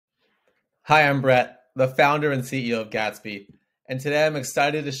Hi, I'm Brett, the founder and CEO of Gatsby, and today I'm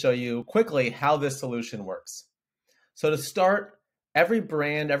excited to show you quickly how this solution works. So to start, every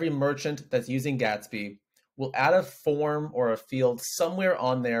brand, every merchant that's using Gatsby will add a form or a field somewhere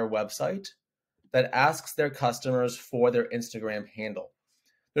on their website that asks their customers for their Instagram handle.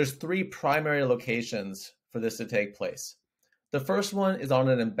 There's three primary locations for this to take place. The first one is on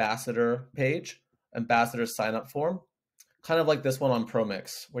an ambassador page, ambassador sign up form, kind of like this one on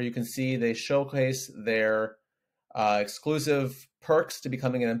ProMix, where you can see they showcase their exclusive perks to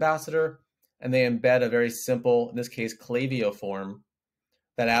becoming an ambassador, and they embed a very simple, in this case, Klaviyo form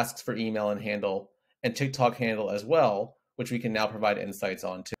that asks for email and handle, and TikTok handle as well, which we can now provide insights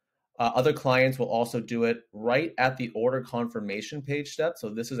on too. Other clients will also do it right at the order confirmation page step. So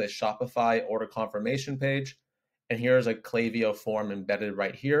this is a Shopify order confirmation page, and here's a Klaviyo form embedded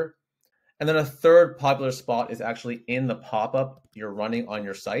right here. And then a third popular spot is actually in the pop-up you're running on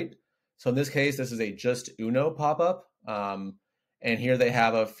your site. So in this case, this is a Just Uno pop-up. And here they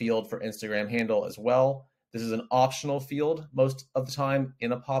have a field for Instagram handle as well. This is an optional field most of the time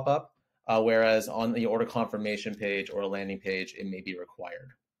in a pop-up, whereas on the order confirmation page or a landing page, it may be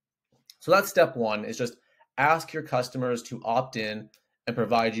required. So that's step one, is just ask your customers to opt in and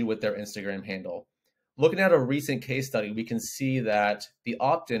provide you with their Instagram handle. Looking at a recent case study, we can see that the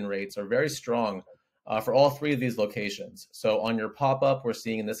opt-in rates are very strong for all three of these locations. So on your pop-up, we're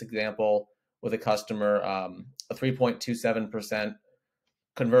seeing in this example with a customer a 3.27%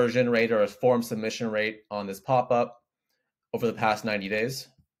 conversion rate or a form submission rate on this pop-up over the past 90 days.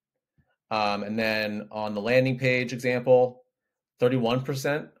 And then on the landing page example,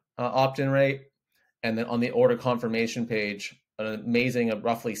 31% opt-in rate. And then on the order confirmation page, an amazing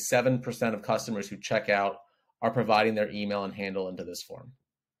roughly 7% of customers who check out are providing their email and handle into this form.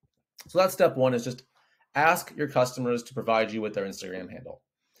 So that's step one, is just ask your customers to provide you with their Instagram handle.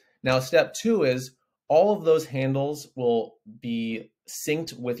 Now, step two is all of those handles will be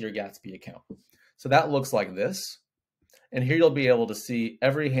synced with your Gatsby account. So that looks like this. And here you'll be able to see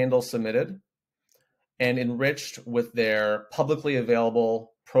every handle submitted and enriched with their publicly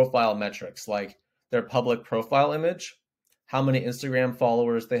available profile metrics, like their public profile image, how many Instagram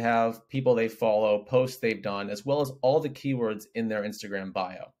followers they have, people they follow, posts they've done, as well as all the keywords in their Instagram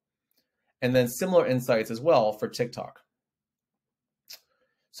bio. And then similar insights as well for TikTok.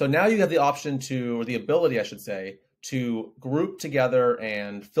 So now you have the option to, or the ability, I should say, to group together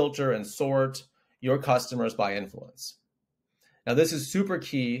and filter and sort your customers by influence. Now this is super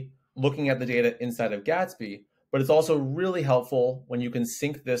key looking at the data inside of Gatsby, but it's also really helpful when you can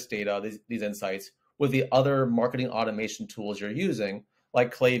sync this data, these insights, with the other marketing automation tools you're using,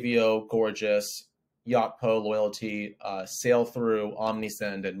 like Klaviyo, Gorgeous, Yotpo, Loyalty, Sailthrough,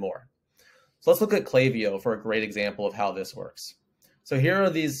 OmniSend, and more. So let's look at Klaviyo for a great example of how this works. So here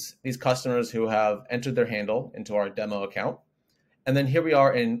are these customers who have entered their handle into our demo account. And then here we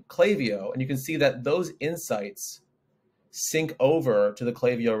are in Klaviyo, and you can see that those insights sync over to the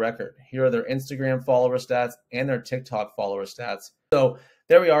Klaviyo record. Here are their Instagram follower stats and their TikTok follower stats. So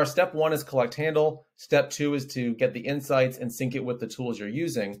there we are. Step one is collect handle. Step two is to get the insights and sync it with the tools you're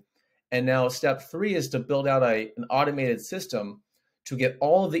using. And now step three is to build out an automated system to get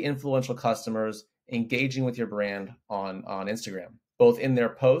all of the influential customers engaging with your brand on Instagram, both in their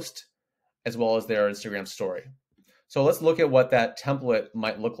post as well as their Instagram story. So let's look at what that template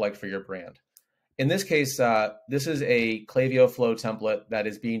might look like for your brand. In this case, this is a Klaviyo flow template that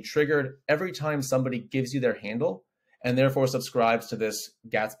is being triggered every time somebody gives you their handle and therefore subscribes to this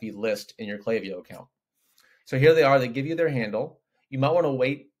Gatsby list in your Klaviyo account. So here they are, they give you their handle. You might want to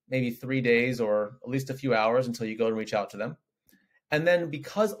wait maybe 3 days or at least a few hours until you go and reach out to them. And then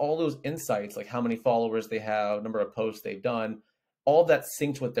because all those insights, like how many followers they have, number of posts they've done, all that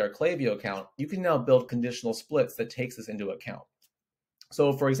synced with their Klaviyo account, you can now build conditional splits that takes this into account.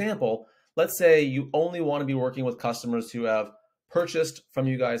 So for example, let's say you only want to be working with customers who have purchased from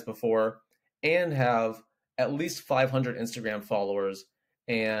you guys before and have at least 500 Instagram followers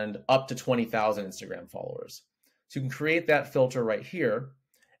and up to 20,000 Instagram followers. So you can create that filter right here.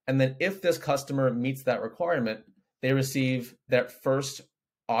 And then if this customer meets that requirement, they receive that first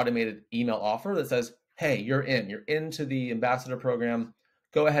automated email offer that says, hey, you're into the ambassador program.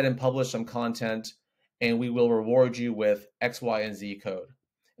 Go ahead and publish some content and we will reward you with X, Y, and Z code.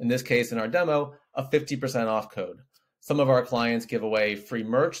 In this case, in our demo, a 50% off code. Some of our clients give away free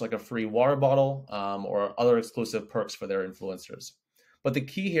merch, like a free water bottle or other exclusive perks for their influencers. But the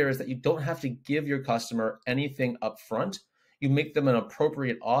key here is that you don't have to give your customer anything up front. You make them an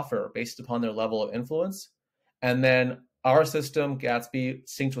appropriate offer based upon their level of influence. And then our system, Gatsby,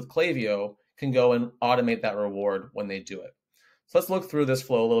 synced with Klaviyo, can go and automate that reward when they do it. So let's look through this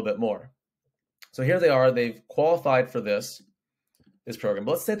flow a little bit more. So here they are, they've qualified for this program.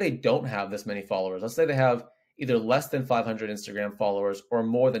 But let's say they don't have this many followers. Let's say they have either less than 500 Instagram followers or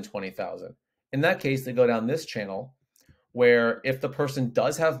more than 20,000. In that case, they go down this channel where if the person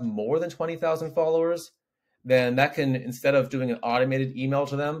does have more than 20,000 followers, then that can, instead of doing an automated email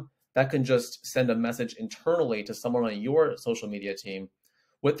to them, that can just send a message internally to someone on your social media team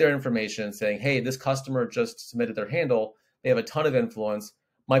with their information saying, hey, this customer just submitted their handle. They have a ton of influence,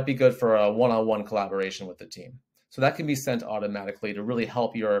 might be good for a one-on-one collaboration with the team. So that can be sent automatically to really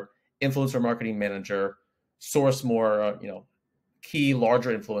help your influencer marketing manager source more, key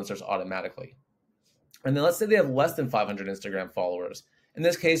larger influencers automatically. And then let's say they have less than 500 Instagram followers. In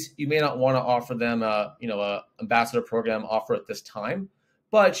this case, you may not want to offer them a ambassador program offer at this time,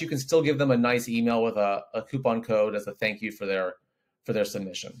 but you can still give them a nice email with a coupon code as a thank you for their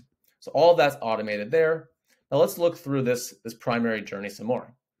submission. So all of that's automated there. Now let's look through this primary journey some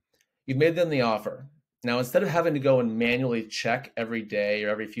more. You've made them the offer. Now, instead of having to go and manually check every day or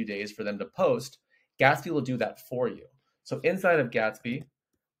every few days for them to post, Gatsby will do that for you. So inside of Gatsby,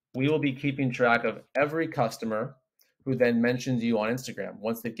 we will be keeping track of every customer who then mentions you on Instagram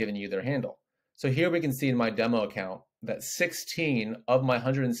once they've given you their handle. So here we can see in my demo account that 16 of my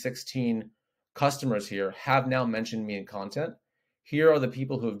 116 customers here have now mentioned me in content. Here are the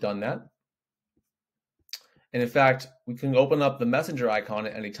people who have done that. And in fact, we can open up the messenger icon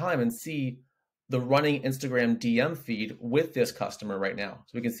at any time and see the running Instagram DM feed with this customer right now.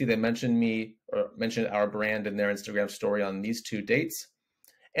 So we can see they mentioned me or mentioned our brand in their Instagram story on these 2 dates.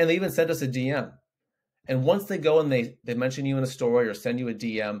 And they even sent us a DM. And once they go and they mention you in a story or send you a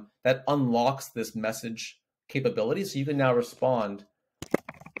DM, that unlocks this message capability. So you can now respond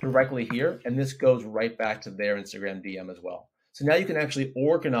directly here. And this goes right back to their Instagram DM as well. So now you can actually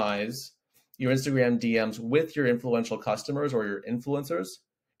organize your Instagram DMs with your influential customers or your influencers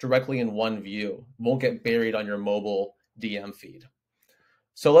directly in one view. It won't get buried on your mobile DM feed.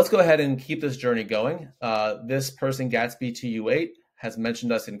 So let's go ahead and keep this journey going. This person, Gatsby2U8, has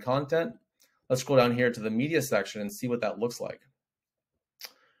mentioned us in content. Let's scroll down here to the media section and see what that looks like.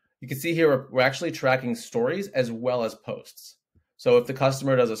 You can see here we're actually tracking stories as well as posts. So if the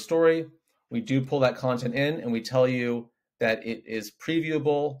customer does a story, we do pull that content in and we tell you that it is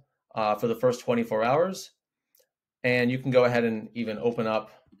previewable for the first 24 hours. And you can go ahead and even open up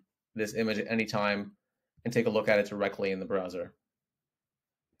this image at any time and take a look at it directly in the browser.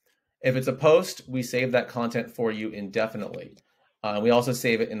 If it's a post, we save that content for you indefinitely. We also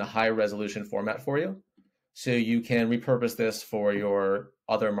save it in a high resolution format for you, so you can repurpose this for your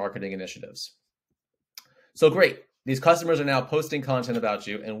other marketing initiatives. So great, these customers are now posting content about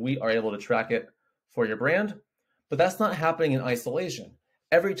you and we are able to track it for your brand, but that's not happening in isolation.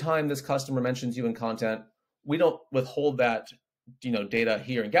 Every time this customer mentions you in content, we don't withhold that data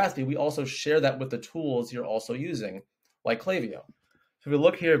here in Gatsby. We also share that with the tools you're also using, like Klaviyo. So if we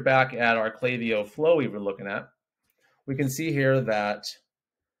look here back at our Klaviyo flow we were looking at, we can see here that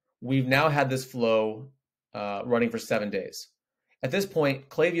we've now had this flow running for 7 days. At this point,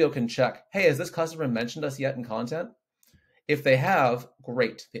 Klaviyo can check, hey, has this customer mentioned us yet in content? If they have,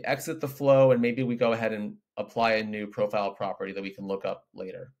 great. They exit the flow and maybe we go ahead and apply a new profile property that we can look up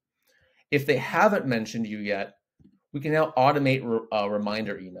later. If they haven't mentioned you yet, we can now automate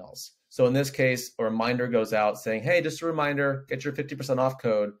reminder emails. So in this case, a reminder goes out saying, hey, just a reminder, get your 50% off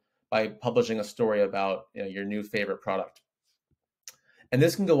code by publishing a story about your new favorite product. And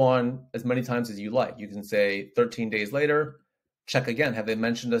this can go on as many times as you like. You can say 13 days later, check again. Have they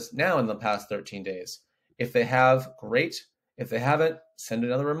mentioned us now in the past 13 days? If they have, great. If they haven't, send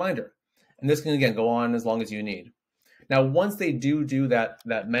another reminder. And this can, again, go on as long as you need. Now, once they do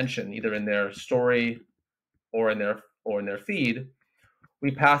that mention, either in their story or in their feed,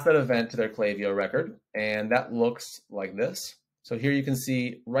 we pass that event to their Klaviyo record, and that looks like this. So here you can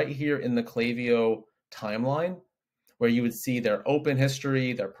see right here in the Klaviyo timeline where you would see their open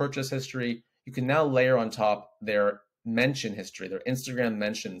history, their purchase history. You can now layer on top their mention history, their Instagram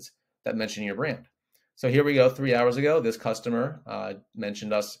mentions that mention your brand. So here we go, 3 hours ago, this customer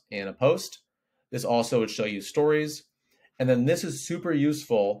mentioned us in a post. This also would show you stories. And then this is super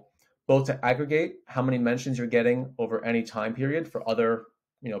useful both to aggregate how many mentions you're getting over any time period for other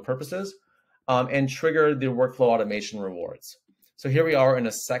purposes, and trigger the workflow automation rewards. So here we are in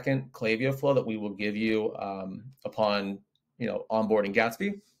a second Klaviyo flow that we will give you upon onboarding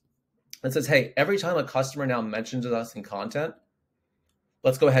Gatsby. It says, hey, every time a customer now mentions us in content,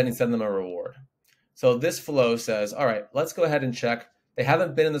 let's go ahead and send them a reward. So this flow says, all right, let's go ahead and check. They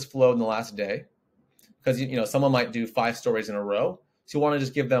haven't been in this flow in the last day because someone might do 5 stories in a row. So you want to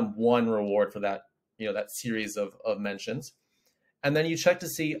just give them one reward for that, that series of mentions. And then you check to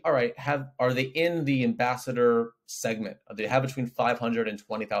see, all right, are they in the ambassador segment? Do they have between 500 and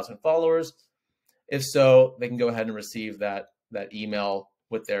 20,000 followers? If so, they can go ahead and receive that email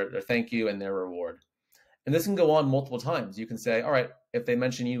with their thank you and their reward. And this can go on multiple times. You can say, all right, if they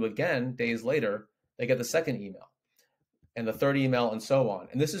mention you again days later, they get the second email and the third email and so on.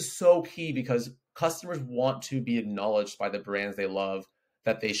 And this is so key because customers want to be acknowledged by the brands they love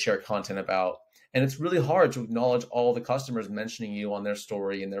that they share content about. And it's really hard to acknowledge all the customers mentioning you on their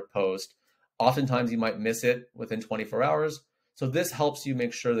story and their post. Oftentimes you might miss it within 24 hours. So this helps you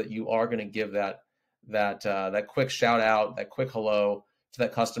make sure that you are going to give that quick shout out, that quick hello to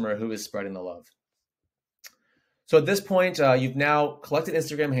that customer who is spreading the love. So at this point, you've now collected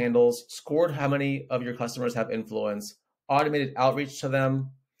Instagram handles, scored how many of your customers have influence, automated outreach to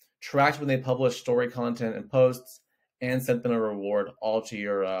them, tracked when they publish story content and posts, and sent them a reward, all to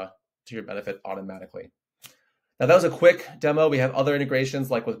your benefit automatically. Now that was a quick demo. We have other integrations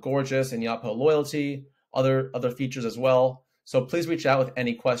like with Gorgeous and Yapo Loyalty, other features as well. So please reach out with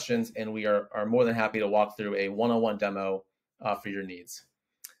any questions, and we are more than happy to walk through a one-on-one demo for your needs.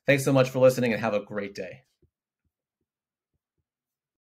 Thanks so much for listening, and have a great day.